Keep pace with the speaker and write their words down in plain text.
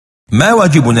ما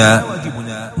واجبنا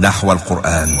نحو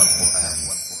القرآن؟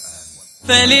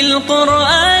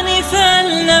 فللقرآن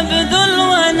فلنبذل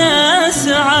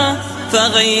ونسعى،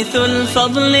 فغيث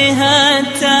الفضل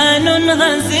هتان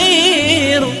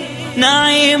غزير،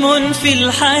 نعيم في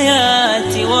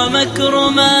الحياة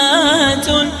ومكرمات،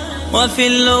 وفي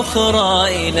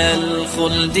الأخرى إلى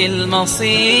الخلد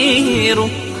المصير،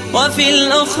 وفي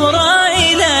الأخرى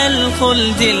إلى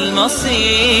الخلد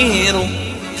المصير.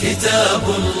 كتاب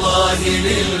الله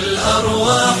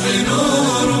للأرواح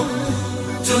نور،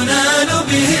 تنال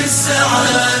به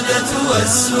السعادة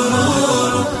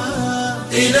والسرور،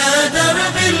 إلى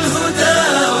درب الهدى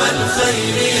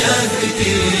والخير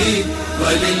يهدي،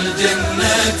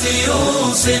 وللجنات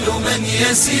يوصل من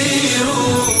يسير.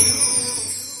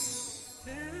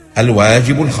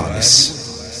 الواجب الخامس: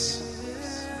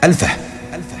 الفهم.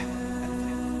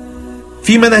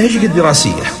 في مناهجك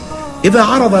الدراسية إذا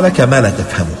عرض لك ما لا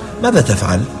تفهمه ماذا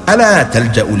تفعل؟ ألا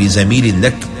تلجأ لزميل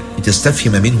لك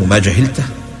لتستفهم منه ما جهلته؟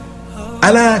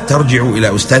 ألا ترجع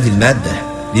إلى أستاذ المادة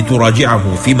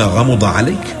لتراجعه فيما غمض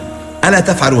عليك؟ ألا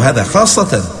تفعل هذا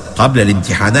خاصة قبل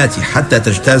الامتحانات حتى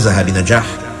تجتازها بنجاح؟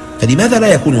 فلماذا لا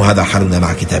يكون هذا حالنا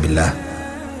مع كتاب الله؟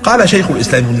 قال شيخ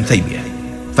الإسلام ابن تيمية: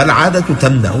 فالعادة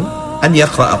تمنع أن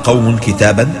يقرأ قوم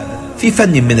كتابا في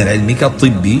فن من العلم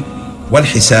كالطب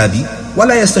والحساب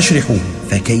ولا يستشرحوه،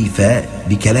 فكيف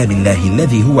بكلام الله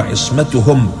الذي هو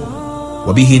عصمتهم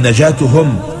وبه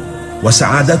نجاتهم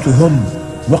وسعادتهم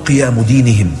وقيام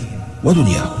دينهم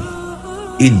ودنياهم؟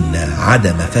 إن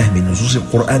عدم فهم النصوص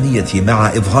القرآنية مع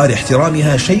إظهار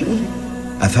احترامها شيء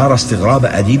أثار استغراب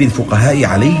أديب الفقهاء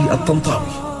علي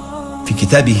الطنطاوي في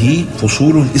كتابه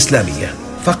فصول إسلامية،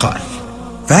 فقال: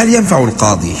 فهل ينفع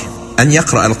القاضي أن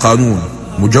يقرأ القانون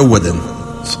مجودا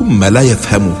ثم لا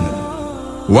يفهمه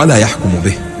ولا يحكم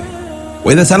به؟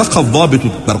 وإذا تلقى الضابط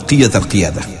برقية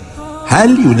القيادة هل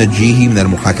ينجيه من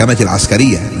المحاكمة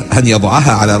العسكرية أن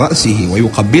يضعها على رأسه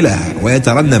ويقبلها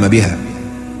ويترنم بها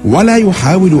ولا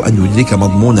يحاول أن يدرك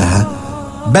مضمونها؟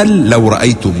 بل لو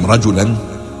رأيتم رجلا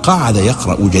قعد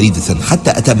يقرأ جريدة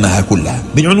حتى أتمها كلها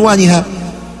من عنوانها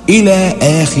إلى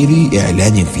آخر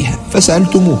إعلان فيها،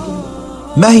 فسألتموه: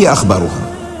 ما هي أخبارها؟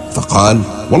 فقال: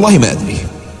 والله ما أدري،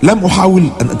 لم أحاول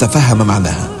أن أتفهم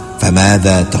معناها.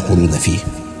 فماذا تقولون فيه؟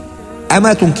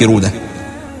 أما تنكرونه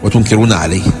وتنكرون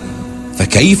عليه؟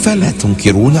 فكيف لا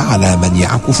تنكرون على من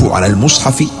يعكف على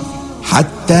المصحف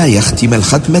حتى يختم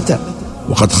الختمة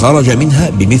وقد خرج منها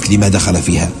بمثل ما دخل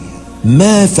فيها،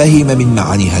 ما فهم من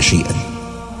معانيها شيئا؟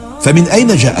 فمن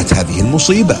أين جاءت هذه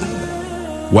المصيبة؟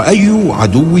 وأي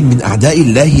عدو من أعداء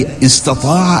الله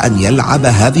استطاع أن يلعب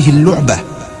هذه اللعبة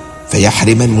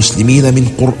فيحرم المسلمين من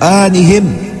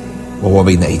قرآنهم وهو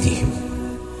بين أيديهم،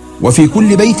 وفي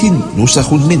كل بيت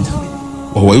نسخ منه،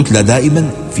 وهو يتلى دائما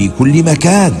في كل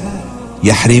مكان،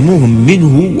 يحرموهم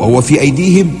منه وهو في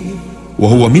أيديهم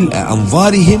وهو ملء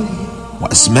أنظارهم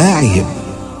وأسماعهم؟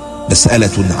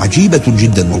 مسألة عجيبة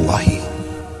جدا والله.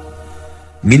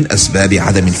 من أسباب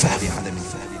عدم الفهم: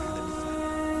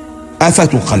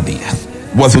 آفات قلبية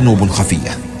وذنوب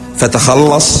خفية،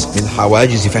 فتخلص من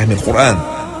حواجز فهم القرآن،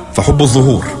 فحب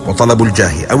الظهور وطلب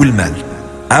الجاه أو المال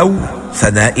أو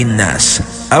ثناء الناس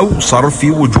أو صرف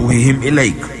وجوههم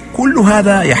إليك، كل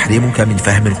هذا يحرمك من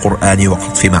فهم القرآن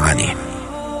وقطف معانيه.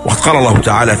 وقد قال الله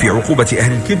تعالى في عقوبة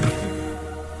أهل الكبر: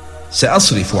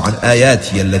 سأصرف عن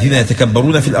آياتي الذين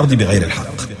يتكبرون في الأرض بغير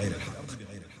الحق.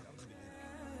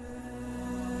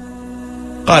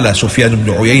 قال سفيان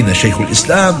بن عيينة شيخ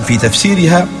الإسلام في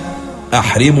تفسيرها: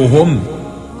 أحرمهم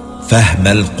فهم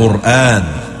القرآن.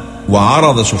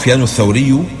 وعرض سفيان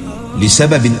الثوري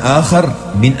لسبب آخر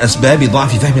من أسباب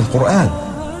ضعف فهم القرآن،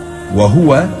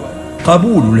 وهو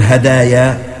قبول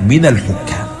الهدايا من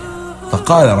الحكام،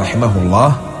 فقال رحمه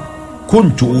الله: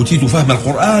 كنت أوتيت فهم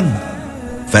القرآن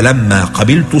فلما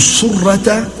قبلت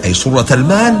السرة أي سرة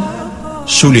المال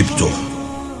سلبته.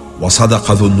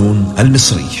 وصدق ذو النون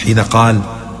المصري حين قال: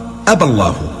 أبى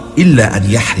الله إلا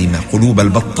أن يحرم قلوب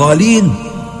البطالين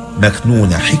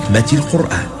مكنون حكمة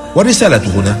القرآن.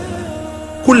 والرسالة هنا: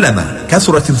 كلما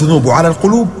كثرت الذنوب على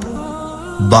القلوب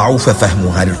ضعف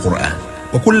فهمها للقرآن،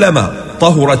 وكلما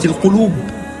طهرت القلوب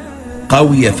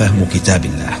قوي فهم كتاب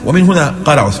الله. ومن هنا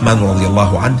قال عثمان رضي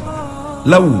الله عنه: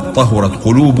 لو طهرت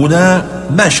قلوبنا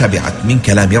ما شبعت من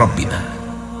كلام ربنا.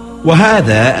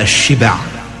 وهذا الشبع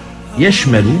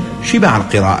يشمل شبع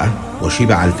القراءة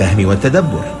وشبع الفهم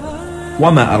والتدبر.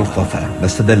 وما ألطف ما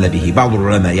استدل به بعض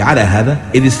العلماء على هذا،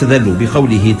 إذ استدلوا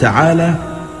بقوله تعالى: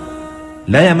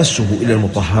 لا يمسه إلا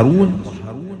المطهرون.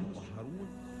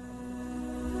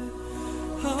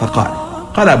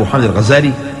 فقال أبو حامد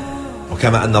الغزالي: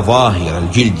 وكما أن ظاهر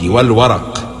الجلد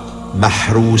والورق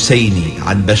محروسين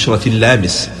عن بشرة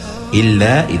اللامس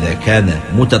إلا إذا كان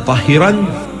متطهرا،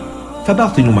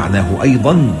 فباطن معناه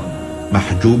أيضا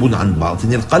محجوب عن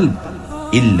باطن القلب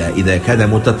إلا إذا كان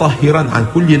متطهرا عن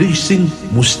كل رجس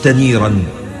مستنيرا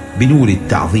بنور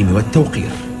التعظيم والتوقير.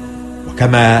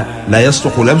 وكما لا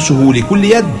يصلح لمسه لكل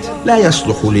يد، لا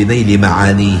يصلح لنيل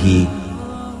معانيه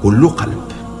كل قلب.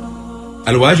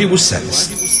 الواجب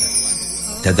السادس: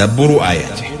 تدبر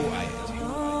آياته.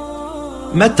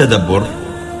 ما التدبر؟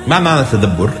 ما معنى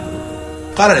التدبر؟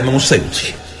 قال الإمام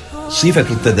السيوطي: صفة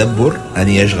التدبر أن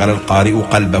يشغل القارئ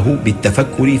قلبه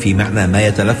بالتفكر في معنى ما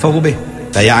يتلفظ به،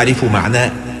 فيعرف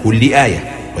معنى كل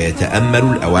آية ويتأمل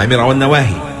الأوامر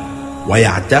والنواهي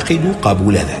ويعتقد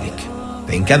قبول ذلك،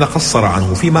 فإن كان قصر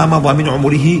عنه فيما مضى من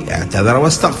عمره اعتذر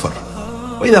واستغفر،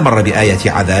 وإذا مر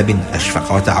بآية عذاب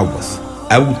أشفق وتعوذ،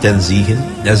 أو تنزيه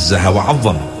نزه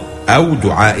وعظم، أو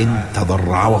دعاء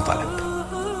تضرع وطلب.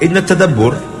 إن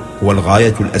التدبر هو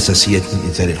الغاية الأساسية من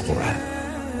إنزال القرآن.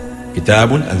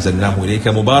 كتاب أنزلناه إليك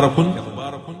مبارك.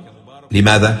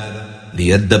 لماذا؟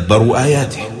 ليدبروا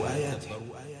آياته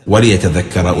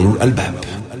وليتذكر أولو الألباب.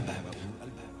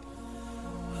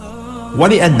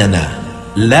 ولأننا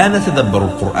لا نتدبر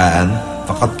القرآن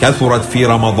فقد كثرت في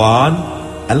رمضان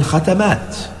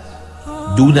الختمات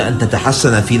دون أن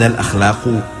تتحسن فينا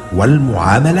الأخلاق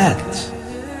والمعاملات،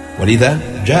 ولذا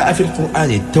جاء في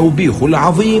القرآن التوبيخ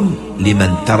العظيم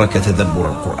لمن ترك تدبر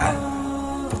القرآن،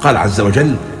 فقال عز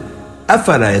وجل: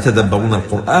 أفلا يتدبرون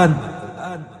القرآن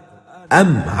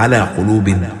أم على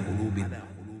قلوب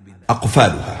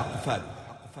أقفالها.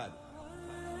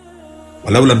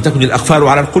 ولو لم تكن الأقفال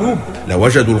على القلوب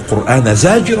لوجدوا القرآن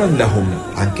زاجرا لهم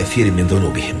عن كثير من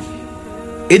ذنوبهم.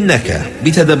 إنك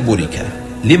بتدبرك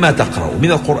لما تقرأ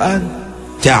من القرآن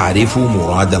تعرف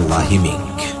مراد الله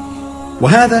منك،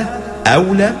 وهذا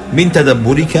أولى من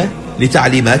تدبرك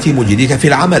لتعليمات مديرك في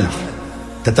العمل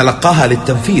تتلقاها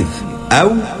للتنفيذ،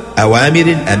 أو أوامر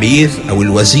الأمير أو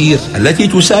الوزير التي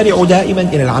تسارع دائما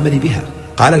إلى العمل بها.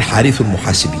 قال الحارث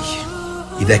المحاسبي: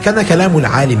 إذا كان كلام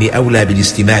العالم أولى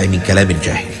بالاستماع من كلام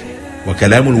الجاهل،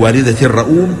 وكلام الواردة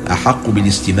الرؤوم أحق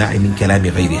بالاستماع من كلام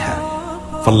غيرها،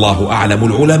 فالله أعلم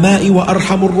العلماء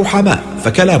وأرحم الرحماء،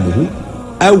 فكلامه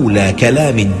أولى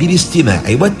كلام بالاستماع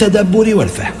والتدبر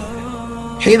والفهم.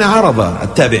 حين عرض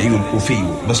التابعي الكوفي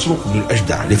مسروق بن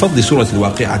الأجدع لفضل سورة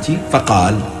الواقعة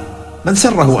فقال: من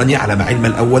سره أن يعلم علم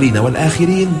الأولين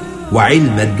والآخرين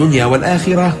وعلم الدنيا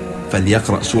والآخرة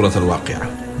فليقرأ سورة الواقعة.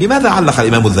 لماذا علق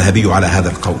الإمام الذهبي على هذا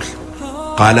القول؟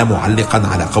 قال معلقا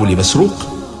على قول مسروق: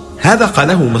 هذا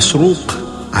قاله مسروق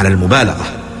على المبالغة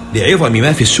لعظم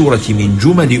ما في السورة من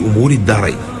جمل أمور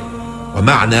الدارين،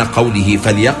 ومعنى قوله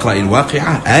فليقرأ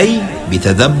الواقعة أي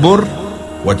بتدبر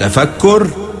وتفكر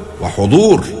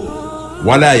وحضور،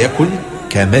 ولا يكن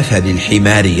كمثل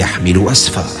الحمار يحمل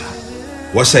أسفارا،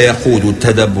 وسيقود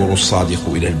التدبر الصادق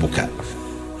إلى البكاء.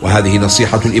 وهذه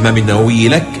نصيحة الإمام النووي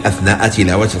لك أثناء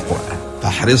تلاوة القرآن،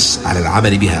 فاحرص على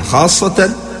العمل بها، خاصة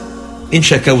إن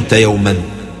شكوت يوما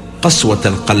قسوة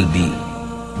القلب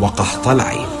وقحط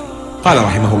العين. قال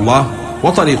رحمه الله: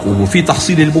 وطريقه في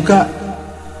تحصيل البكاء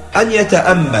أن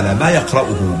يتأمل ما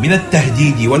يقرأه من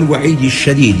التهديد والوعيد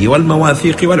الشديد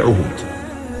والمواثيق والعهود،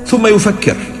 ثم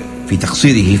يفكر في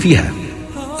تقصيره فيها،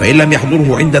 فإن لم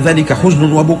يحضره عند ذلك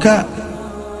حزن وبكاء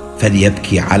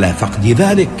فليبكي على فقد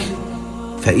ذلك،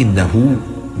 فإنه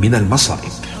من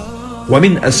المصائب.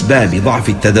 ومن أسباب ضعف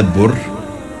التدبر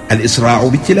الإسراع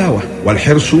بالتلاوة،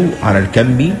 والحرص على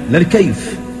الكم لا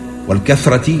الكيف،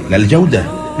 والكثرة لا الجودة،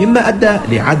 مما أدى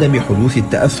لعدم حدوث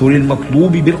التأثر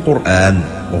المطلوب بالقرآن.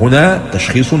 وهنا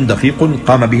تشخيص دقيق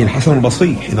قام به الحسن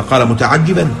البصري حين قال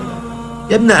متعجبا: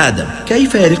 يا ابن آدم،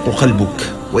 كيف يرق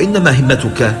قلبك وإنما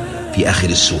همتك في آخر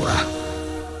السورة؟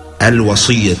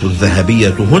 الوصية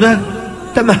الذهبية هنا: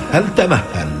 تمهل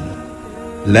تمهل،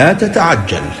 لا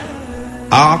تتعجل،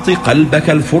 أعط قلبك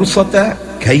الفرصة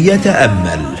كي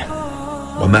يتأمل.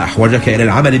 وما أحوجك إلى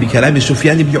العمل بكلام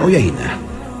سفيان بن عيينة: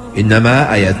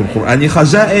 إنما آيات القرآن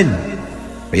خزائن،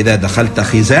 فإذا دخلت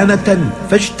خزانة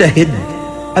فاجتهد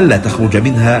ألا تخرج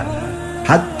منها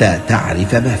حتى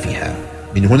تعرف ما فيها.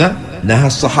 من هنا نهى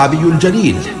الصحابي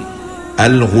الجليل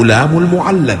الغلام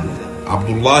المعلم عبد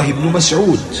الله بن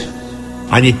مسعود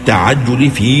عن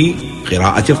التعجل في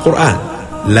قراءة القرآن: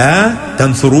 لا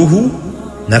تنثروه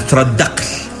نثر الدقل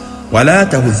ولا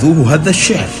تهذوه هذ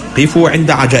الشعر، قفوا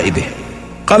عند عجائبه.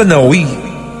 قال النووي: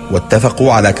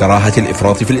 واتفقوا على كراهة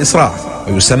الإفراط في الإسراع،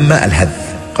 ويسمى الهذ.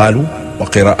 قالوا: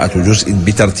 وقراءة جزء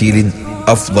بترتيل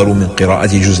أفضل من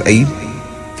قراءة جزئين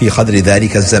في قدر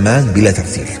ذلك الزمان بلا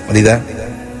ترتيل. ولذا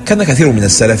كان كثير من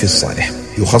السلف الصالح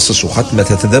يخصص ختمة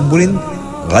تدبر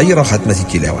غير ختمة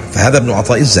التلاوة. فهذا ابن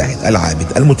عطاء الزاهد العابد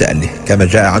المتأله كما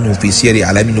جاء عنه في سير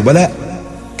أعلام النبلاء،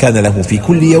 كان له في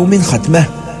كل يوم ختمة،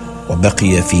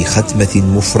 وبقي في ختمة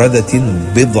مفردة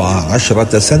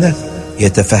 10 سنة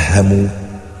يتفهم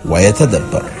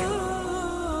ويتدبر.